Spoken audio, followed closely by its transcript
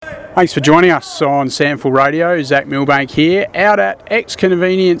Thanks for joining us on Samful Radio. Zach Milbank here, out at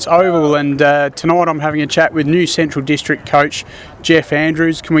Ex-Convenience Oval, and tonight I'm having a chat with new Central District coach Jeff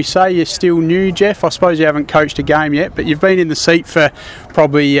Andrews. Can we say you're still new, Jeff? I suppose you haven't coached a game yet, but you've been in the seat for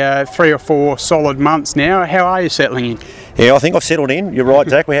probably 3 or 4 solid months now. How are you settling in? Yeah, I think I've settled in. You're right,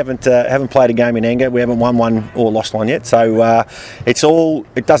 Zach. We haven't played a game in anger. We haven't won one or lost one yet. So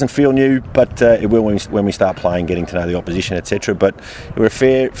it doesn't feel new, but it will when we start playing, getting to know the opposition, etc. But we're a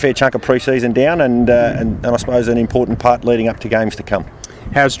fair chunk of pre-season down, and I suppose an important part leading up to games to come.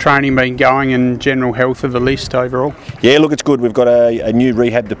 How's training been going and general health of the list overall? Yeah, look, it's good. We've got a new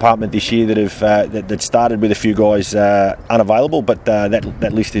rehab department this year that started with a few guys unavailable, but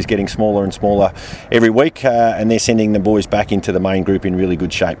that list is getting smaller and smaller every week, and they're sending the boys back into the main group in really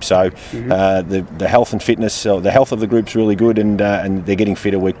good shape. So the health and fitness, the health of the group's really good, and they're getting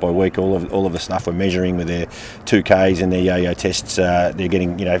fitter week by week. All of the stuff we're measuring with their 2Ks and their yo-yo tests, they're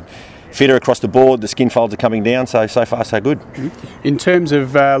getting fitter across the board. The skin folds are coming down, so far so good. In terms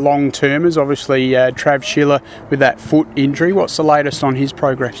of long-termers, obviously Trav Schiller with that foot injury, what's the latest on his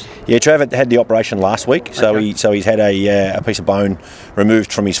progress? Yeah, Trav had the operation last week, so he's had a piece of bone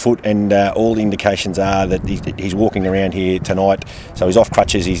removed from his foot, and all indications are that he's walking around here tonight. So he's off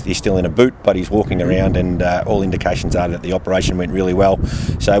crutches, he's still in a boot, but he's walking around, and all indications are that the operation went really well.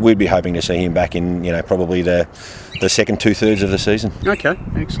 So we'd be hoping to see him back in probably the second 2/3 of the season. Okay,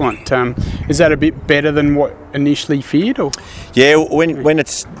 excellent. Is that a bit better than what initially feared? Or? Yeah,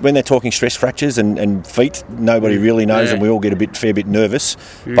 when they're talking stress fractures and feet, nobody really knows, and we all get a fair bit nervous.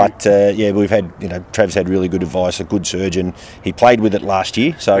 But we've had Trav's had really good advice, a good surgeon. He played with it last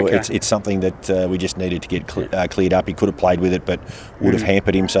year, so it's something that we just needed to get cleared up. He could have played with it, but would have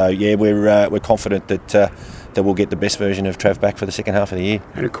hampered him. So yeah, we're confident that we'll get the best version of Trav back for the second half of the year.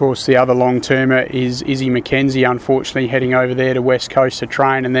 And of course the other long-termer is Izzy McKenzie, unfortunately heading over there to West Coast to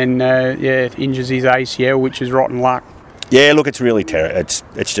train, and then injures his ACL, which is rotten luck. Yeah, look, it's really it's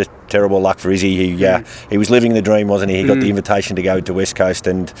just terrible luck for Izzy. He was living the dream, wasn't he? He got the invitation to go to West Coast,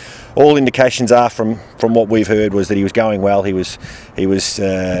 and all indications are from what we've heard was that he was going well. He was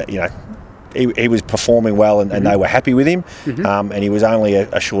performing well, and they were happy with him, and he was only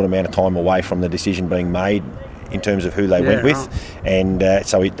a short amount of time away from the decision being made in terms of who they went with, and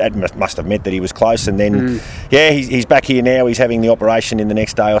so that must have meant that he was close. And then he's back here now. He's having the operation in the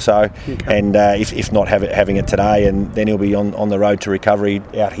next day or so, and if not having it today, and then he'll be on the road to recovery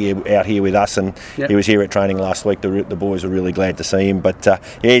out here with us. And he was here at training last week. The boys were really glad to see him, but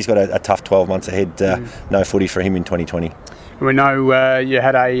he's got a tough 12 months ahead. No footy for him in 2020. We know you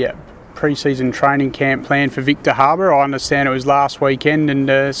had a pre-season training camp planned for Victor Harbor. I understand it was last weekend,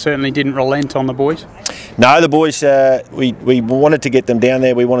 and certainly didn't relent on the boys. No, the boys, we wanted to get them down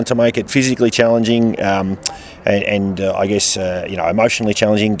there. We wanted to make it physically challenging and I guess emotionally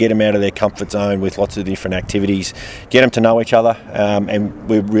challenging, get them out of their comfort zone with lots of different activities, get them to know each other, and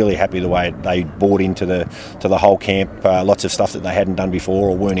we're really happy the way they bought into the whole camp. Lots of stuff that they hadn't done before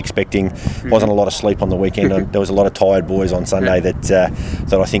or weren't expecting. Wasn't a lot of sleep on the weekend. There was a lot of tired boys on Sunday that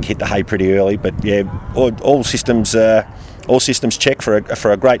I think hit the hay pretty early, but all systems check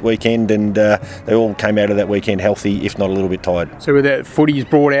for a great weekend, and they all came out of that weekend healthy, if not a little bit tired. So were the footies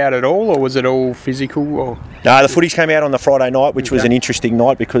brought out at all, or was it all physical? Or? No, the footies came out on the Friday night, which was an interesting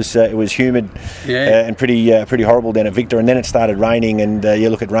night because it was humid and pretty horrible down at Victor, and then it started raining, and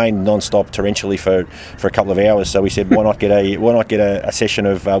it rained non-stop torrentially for a couple of hours. So we said, why not get a session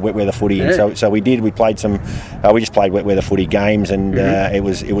of wet weather footy? And so we did. We played we just played wet weather footy games, and it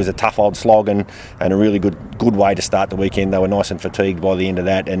was a tough old slog and a really good way to start the weekend. They were nice and fatigued by the end of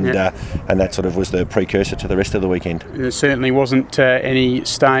that, and that sort of was the precursor to the rest of the weekend. There certainly wasn't any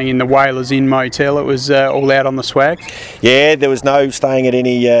staying in the Whalers Inn motel. It was all out on the swag. Yeah, there was no staying at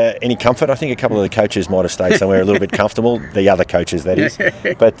any comfort. I think a couple of the coaches might have stayed somewhere a little bit comfortable. The other coaches, that is.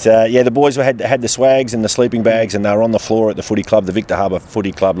 But the boys had the swags and the sleeping bags, and they were on the floor at the footy club. The Victor Harbor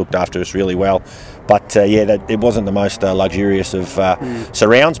Footy Club looked after us really well. But it wasn't the most luxurious of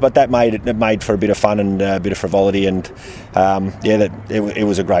surrounds, but that made for a bit of fun and a bit of frivolity, and it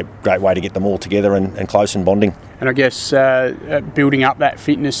was a great way to get them all together and close and bonding. And I guess building up that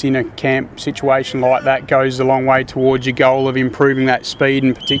fitness in a camp situation like that goes a long way towards your goal of improving that speed,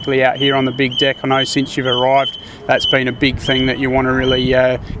 and particularly out here on the big deck. I know since you've arrived, that's been a big thing that you want to really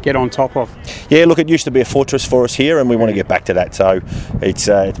get on top of. Yeah, look, it used to be a fortress for us here, and we want to get back to that. So it's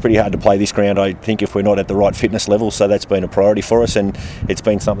pretty hard to play this ground, I think, if we're not at the right fitness level. So that's been a priority for us, and it's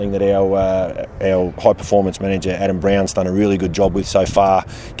been something that our high performance manager Adam Brown's done a really good job with so far,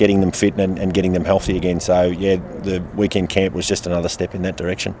 getting them fit and getting them healthy again. So the weekend camp was just another step in that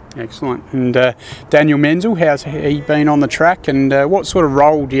direction. Excellent. And Daniel Menzel, how's he been on the track, and what sort of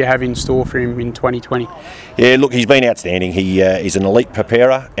role do you have in store for him in 2020? Yeah, look, he's been outstanding. He is an elite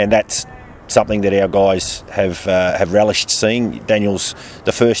preparer, and that's something that our guys have relished seeing. Daniel's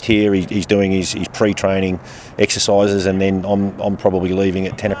the first here. He's doing his pre-training exercises, and then I'm probably leaving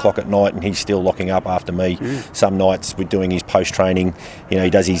at 10 o'clock at night, and he's still locking up after me. Some nights we're doing his post-training. You know, he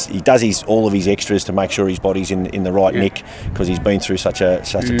does all of his extras to make sure his body's in the right nick, because he's been through such a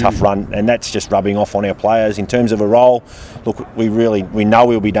tough run, and that's just rubbing off on our players. In terms of a role, look, we know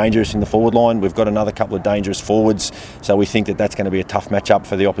we'll be dangerous in the forward line. We've got another couple of dangerous forwards, so we think that that's going to be a tough matchup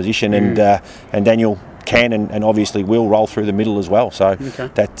for the opposition, and Daniel can and obviously will roll through the middle as well. So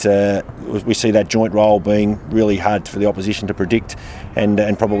that we see that joint role being really hard for the opposition to predict, and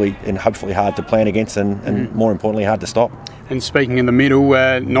hopefully hard to plan against, and more importantly hard to stop. And speaking in the middle,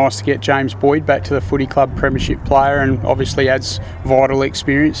 nice to get James Boyd back to the footy club premiership player, and obviously adds vital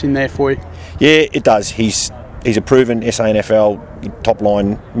experience in there for you. Yeah, it does. He's a proven SANFL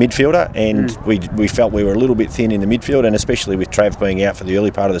top-line midfielder, and we felt we were a little bit thin in the midfield, and especially with Trav being out for the early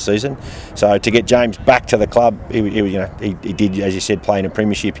part of the season. So to get James back to the club, he did, as you said, play in a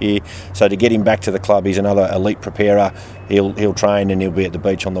premiership here. So to get him back to the club, he's another elite preparer. He'll train, and he'll be at the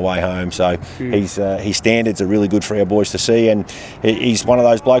beach on the way home. So his standards are really good for our boys to see, and he's one of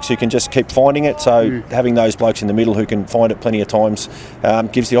those blokes who can just keep finding it. So having those blokes in the middle who can find it plenty of times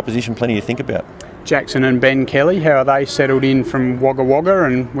gives the opposition plenty to think about. Jackson and Ben Kelly, how are they settled in from Wagga Wagga?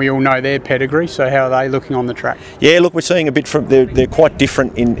 And we all know their pedigree, so how are they looking on the track? Yeah, look, we're seeing a bit from... They're quite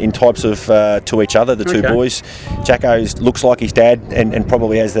different in types of to each other, the two boys. Jacko looks like his dad and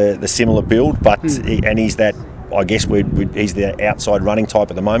probably has the similar build, but and he's that... I guess he's the outside running type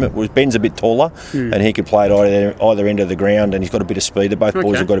at the moment. Whereas Ben's a bit taller, and he can play at either end of the ground, and he's got a bit of speed. Both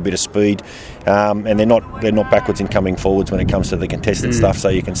boys have got a bit of speed, and they're not backwards in coming forwards when it comes to the contested stuff. So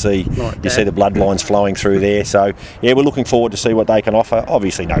you can see see the bloodlines flowing through there. So yeah, we're looking forward to see what they can offer.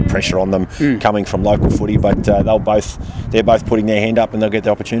 Obviously, no pressure on them coming from local footy, but they're both putting their hand up, and they'll get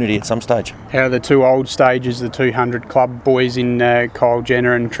the opportunity at some stage. How are the two old stages, the 200 club boys in Kyle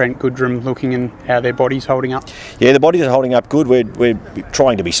Jenner and Trent Goodrum, looking, and how their bodies holding up? Yeah, the bodies are holding up good. We're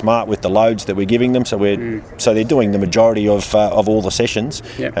trying to be smart with the loads that we're giving them, so they're doing the majority of all the sessions,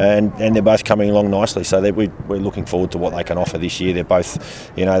 and they're both coming along nicely. So we're looking forward to what they can offer this year. They're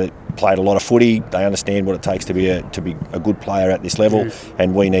both, they played a lot of footy. They understand what it takes to be a good player at this level,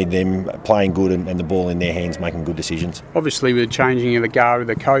 and we need them playing good and the ball in their hands, making good decisions. Obviously, with the changing of the guard of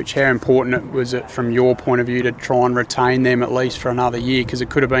the coach, how important was it from your point of view to try and retain them at least for another year? Because it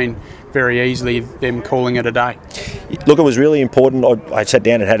could have been very easily them calling it a day. Look, it was really important. I sat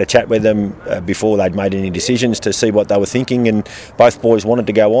down and had a chat with them before they'd made any decisions to see what they were thinking, and both boys wanted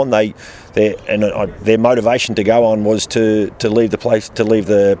to go on. Their motivation to go on was to leave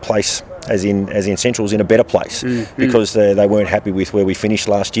the place as in Central's in a better place, because they weren't happy with where we finished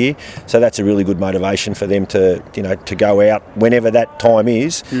last year. So that's a really good motivation for them to go out whenever that time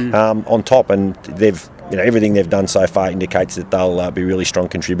is on top, and everything they've done so far indicates that they'll be really strong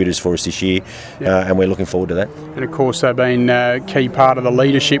contributors for us this year, and we're looking forward to that. And of course they've been a key part of the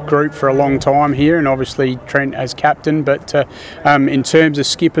leadership group for a long time here, and obviously Trent as captain, but in terms of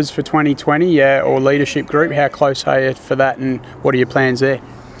skippers for 2020 or leadership group, how close are you for that, and what are your plans there?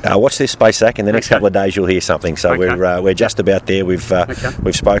 Watch this space, Zach. In the next couple of days, you'll hear something. So we're just about there. We've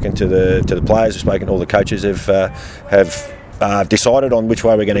spoken to the players. We've spoken to all the coaches. Have decided on which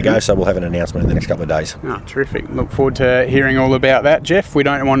way we're going to go. So we'll have an announcement in the next couple of days. Oh, terrific! Look forward to hearing all about that, Jeff. We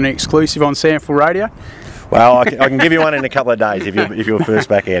don't want an exclusive on SANFL Radio. Well, I can give you one in a couple of days if you're first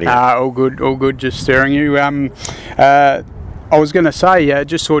back out here. All good. Just stirring you. I was going to say,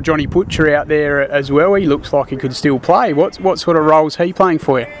 just saw Johnny Butcher out there as well. He looks like he could still play. What sort of role is he playing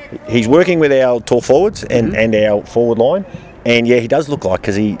for you? He's working with our tall forwards and our forward line. And yeah, he does look like,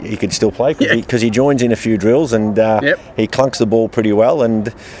 because he could still play, because he joins in a few drills, and he clunks the ball pretty well.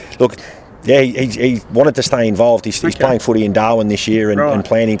 And look, yeah, he wanted to stay involved. He's playing footy in Darwin this year, and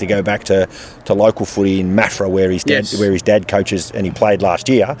planning to go back to local footy in Maffra, where his dad coaches, and he played last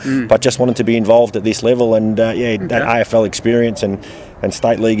year. But just wanted to be involved at this level, and that AFL experience and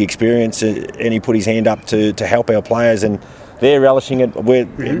state league experience, and he put his hand up to help our players, and they're relishing it.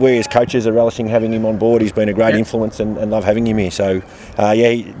 We as coaches are relishing having him on board. He's been a great influence, and love having him here. So,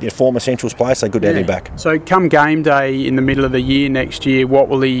 former Central's player, so good to have him back. So, come game day in the middle of the year next year,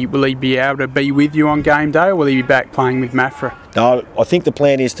 will he be able to be with you on game day, or will he be back playing with Maffra? No, I think the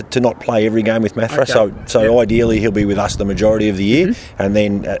plan is to not play every game with Maffra. So ideally he'll be with us the majority of the year, and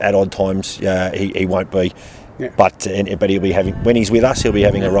then at odd times he won't be. But he'll be having, when he's with us, he'll be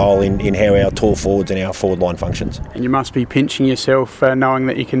having a role in how our tall forwards and our forward line functions. And you must be pinching yourself knowing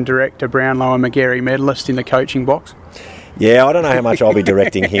that you can direct a Brownlow and Magarey medalist in the coaching box. Yeah, I don't know how much I'll be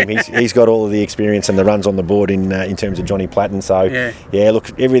directing him. He's got all of the experience and the runs on the board in terms of Johnny Platten. So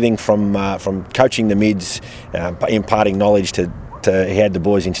look, everything from coaching the mids, imparting knowledge to he had the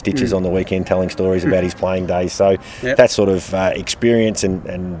boys in stitches on the weekend telling stories about his playing days. So that sort of experience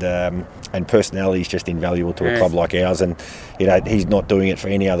and personality is just invaluable to a club like ours. And he's not doing it for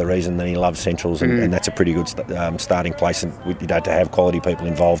any other reason than he loves Centrals, and that's a pretty good starting place. And to have quality people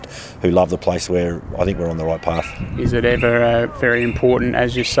involved who love the place, where I think we're on the right path. Is it ever very important,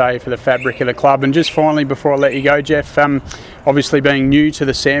 as you say, for the fabric of the club? And just finally, before I let you go, Jeff, obviously being new to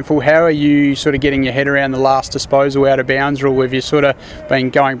the SANFL, how are you sort of getting your head around the last disposal out of bounds rule? Have you sort of been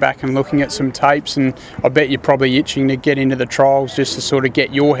going back and looking at some tapes? And I bet you're probably itching to get into the trials just to sort of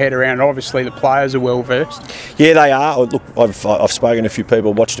get your head around it. Obviously the players are well versed. Yeah, they are. Look, I've spoken to a few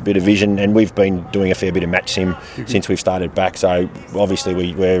people, watched a bit of Vision, and we've been doing a fair bit of match sim since we've started back. So obviously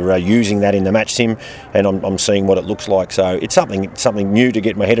we're using that in the match sim, and I'm seeing what it looks like. So it's something new to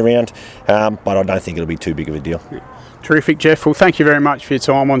get my head around, but I don't think it'll be too big of a deal. Yeah. Terrific, Jeff. Well, thank you very much for your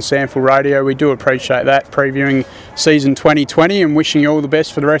time on SANFL Radio. We do appreciate that, previewing season 2020 and wishing you all the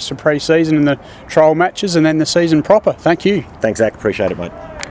best for the rest of pre-season and the trial matches and then the season proper. Thank you. Thanks, Zach. Appreciate it, mate.